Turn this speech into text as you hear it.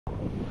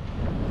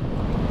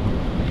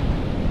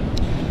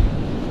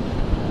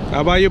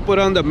How about you put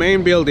on the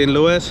main building,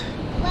 Louis?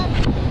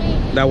 What's the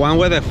name? The one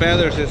with the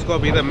feathers is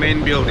gonna be the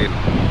main building.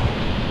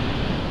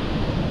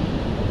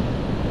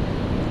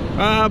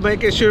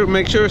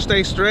 Make sure it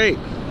stays straight.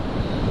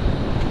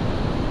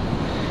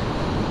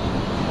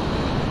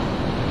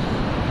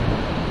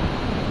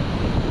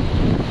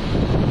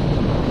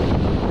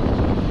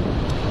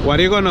 What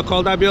are you gonna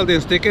call that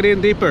building? Stick it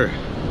in deeper.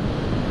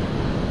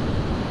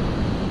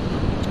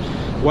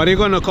 What are you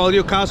gonna call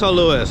your castle,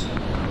 Louis?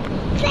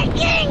 The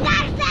King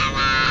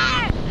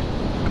Godfather!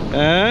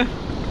 Eh?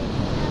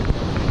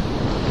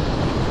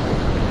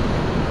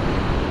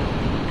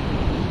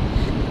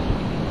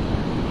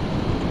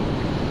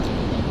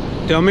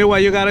 Tell me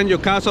what you got in your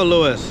castle,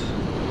 Louis.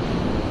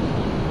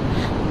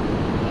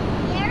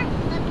 Here,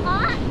 the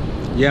pot.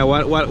 Yeah,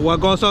 what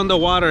goes on the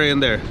water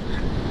in there?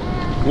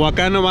 What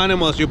kind of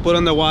animals you put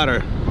on the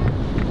water?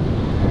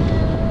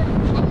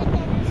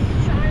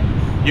 Alligators,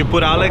 sharks. You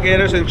put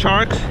alligators and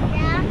sharks?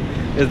 Yeah.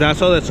 Is that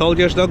so the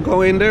soldiers don't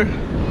go in there?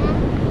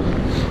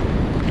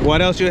 Yeah.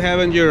 What else you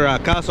have in your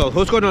castle?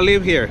 Who's gonna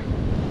live here?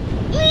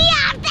 We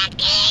are the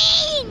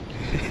king!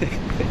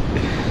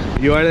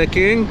 You are the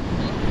king?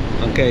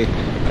 Okay,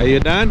 are you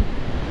done?